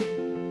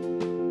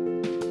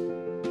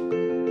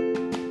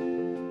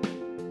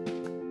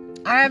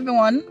Hi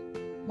everyone,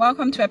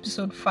 welcome to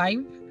episode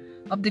 5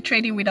 of the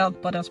Trading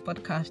Without Borders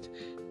podcast.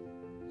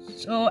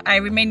 So I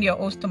remain your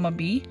host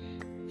Tomobi.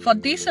 For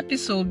this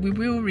episode, we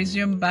will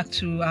resume back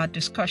to our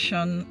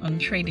discussion on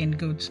trading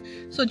goods.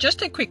 So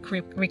just a quick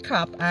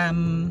recap.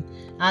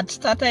 I'd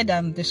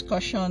started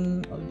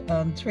discussion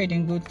on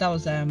trading goods. That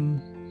was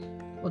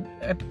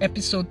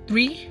episode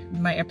 3.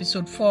 My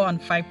episode 4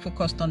 and 5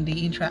 focused on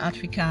the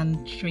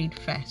intra-African trade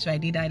fair, so I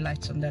did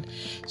highlights on that.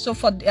 So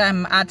for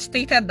I'd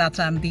stated that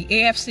the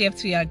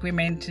AfCFTA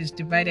agreement is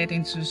divided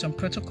into some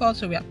protocols.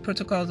 So we have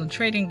protocols on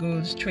trading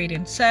goods,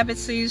 trading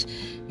services,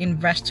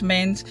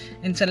 investment,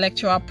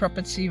 intellectual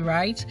property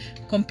rights,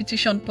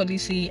 competition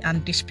policy,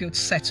 and dispute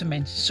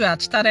settlement. So I'd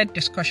started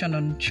discussion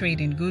on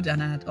trading goods,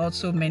 and I had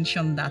also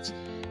mentioned that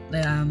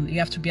you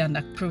have to be an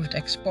approved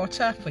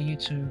exporter for you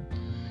to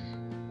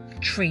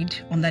trade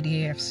under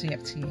the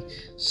AfCFTA.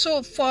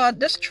 So for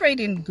this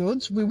trading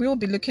goods, we will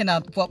be looking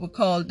at what we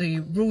call the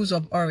rules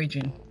of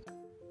origin.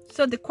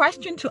 So the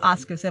question to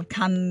ask yourself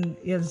can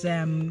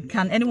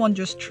anyone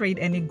just trade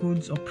any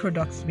goods or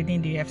products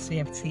within the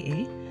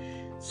AfCFTA?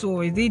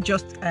 So is it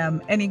just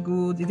any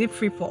goods? Is it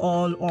free for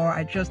all? Or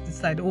I just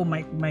decide,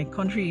 my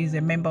country is a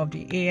member of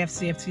the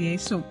AfCFTA,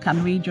 so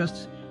can we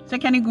just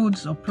take any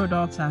goods or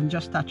products and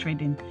just start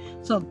trading?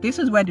 So this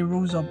is where the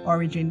rules of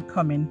origin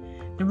come in.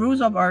 The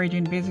rules of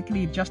origin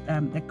basically just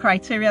the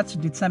criteria to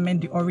determine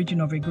the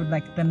origin of a good,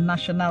 like the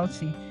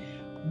nationality,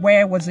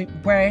 where was it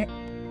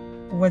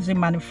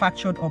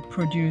manufactured or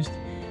produced.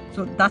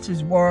 So that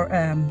is where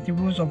the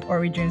rules of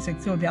origin say.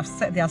 So they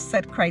are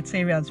set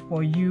criteria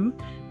for you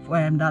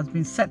that has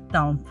been set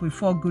down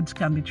before goods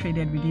can be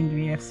traded within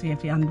the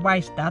AfCFTA. And why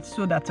is that?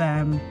 So that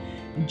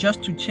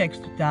just to check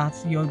that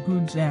your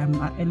goods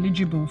are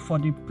eligible for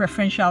the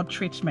preferential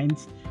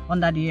treatment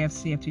under the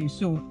AfCFTA.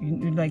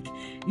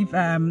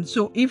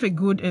 So, if a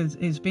good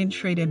is being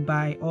traded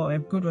by, or a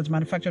good was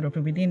manufactured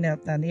within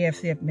an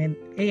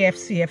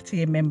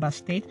AfCFTA member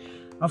state,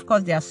 of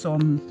course there are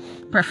some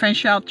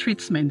preferential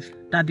treatment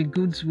that the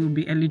goods will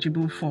be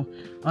eligible for,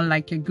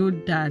 unlike a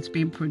good that's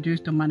being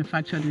produced or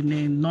manufactured in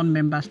a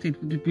non-member state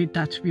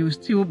that will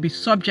still be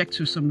subject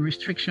to some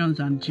restrictions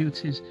and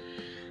duties.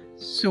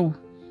 So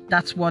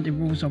that's what the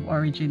rules of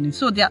origin is.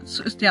 So there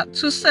are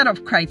two set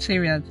of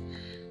criteria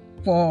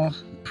for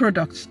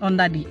products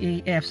under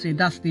the AfCFTA.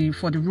 That's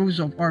for the rules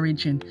of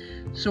origin.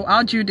 So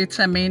how do you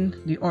determine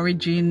the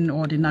origin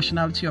or the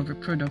nationality of a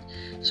product?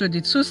 So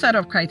the two set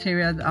of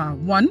criteria are: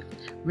 one,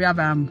 we have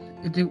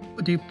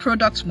the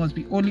products must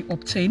be only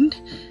obtained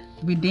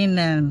within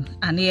an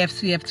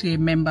AfCFTA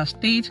member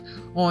state,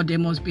 or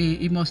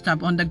it must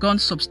have undergone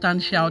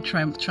substantial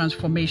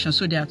transformation.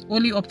 So there are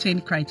only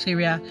obtained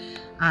criteria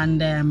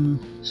and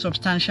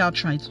substantial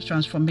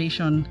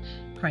transformation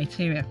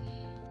criteria.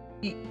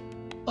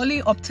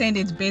 Only obtained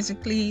is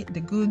basically the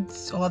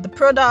goods or the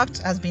product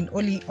has been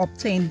only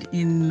obtained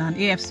in an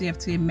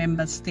AfCFTA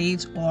member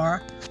state,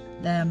 or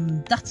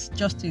that's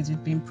just it. It's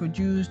been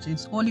produced.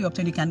 It's only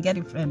obtained. You can get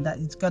it from that.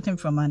 It's gotten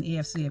from an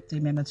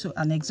AfCFTA member. So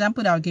an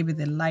example that I'll give you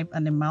the live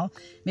animal.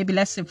 Maybe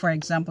let's say, for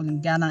example, in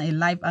Ghana, a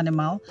live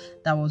animal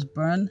that was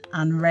burned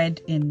and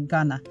reared in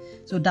Ghana.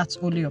 So that's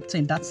only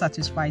obtained. That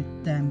satisfies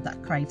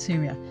that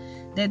criteria.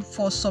 Then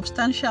for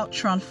substantial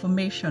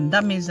transformation,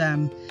 that means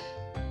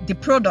the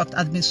product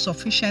has been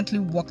sufficiently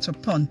worked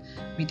upon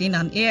within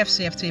an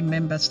AfCFTA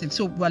member state.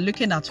 So we're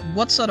looking at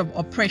what sort of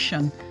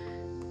operation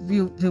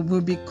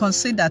will be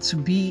considered to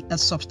be a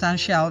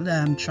substantial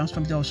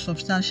transformation or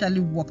substantially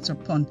worked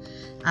upon.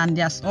 And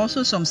there's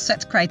also some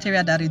set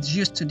criteria that is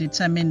used to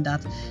determine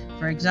that.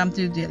 For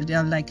example,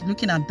 they're like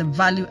looking at the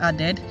value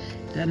added.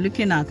 They're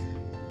looking at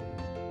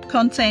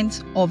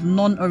content of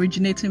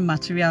non-originating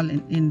material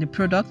in the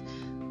product,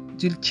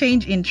 the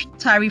change in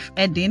tariff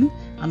heading,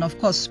 and of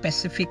course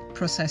specific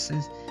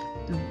processes.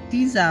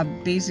 These are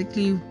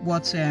basically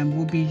what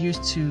will be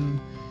used to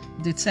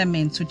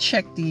determine, to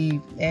check the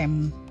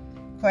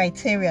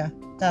criteria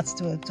that's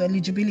to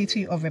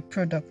eligibility of a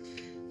product.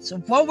 So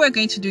what we're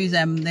going to do is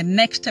the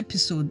next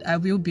episode I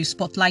will be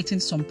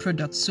spotlighting some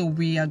products. So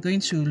we are going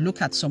to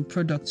look at some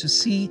products to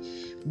see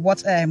what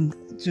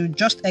to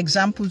just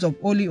examples of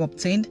only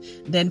obtained.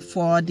 Then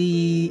for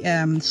the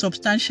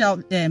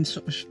substantial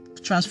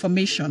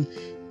transformation,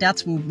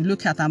 that we'll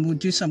look at, and we'll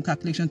do some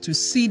calculation to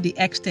see the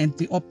extent,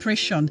 the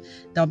operation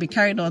that will be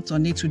carried out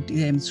on it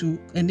to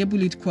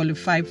enable it to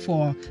qualify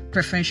for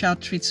preferential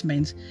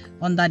treatment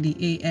under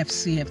the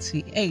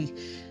AfCFTA.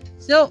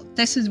 So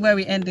this is where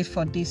we ended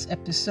for this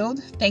episode.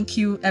 Thank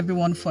you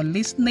everyone for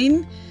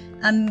listening.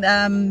 And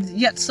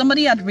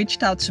somebody had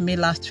reached out to me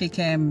last week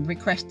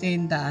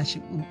requesting that I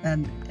should,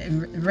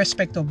 in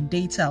respect of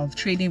data of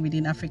trading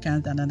within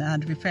Africans, and I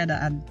had referred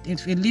that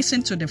if you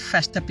listen to the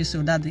first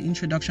episode, that the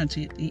introduction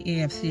to the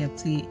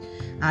AfCFTA,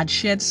 I had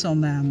shared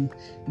some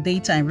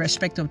data in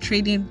respect of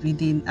trading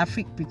between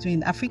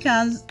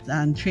Africans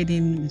and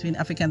trading between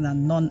Africans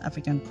and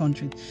non-African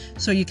countries.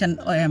 So you can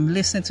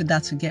listen to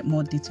that to get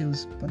more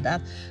details for that.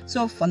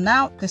 So for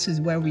now, this is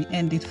where we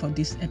end it for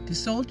this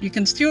episode. You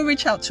can still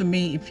reach out to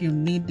me if you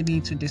need me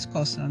to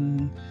discuss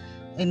on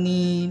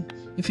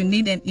if you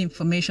need any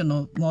information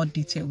or more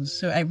details.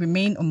 So I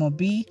remain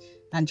Omobi,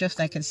 and just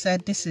like I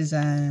said, this is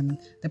the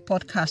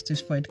podcast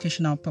is for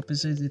educational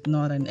purposes. It's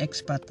not an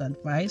expert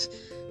advice.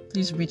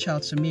 Please reach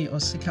out to me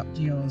or seek out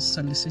your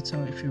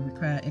solicitor if you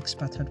require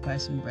expert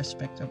advice in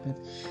respect of it.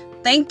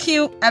 Thank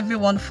you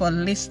everyone for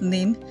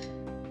listening.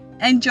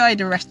 Enjoy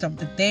the rest of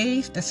the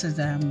day. This is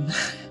I'm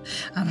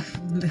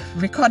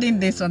recording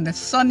this on the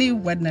sunny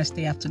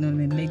Wednesday afternoon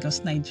in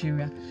Lagos,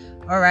 Nigeria.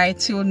 All right,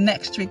 till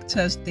next week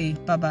Thursday.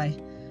 Bye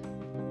bye.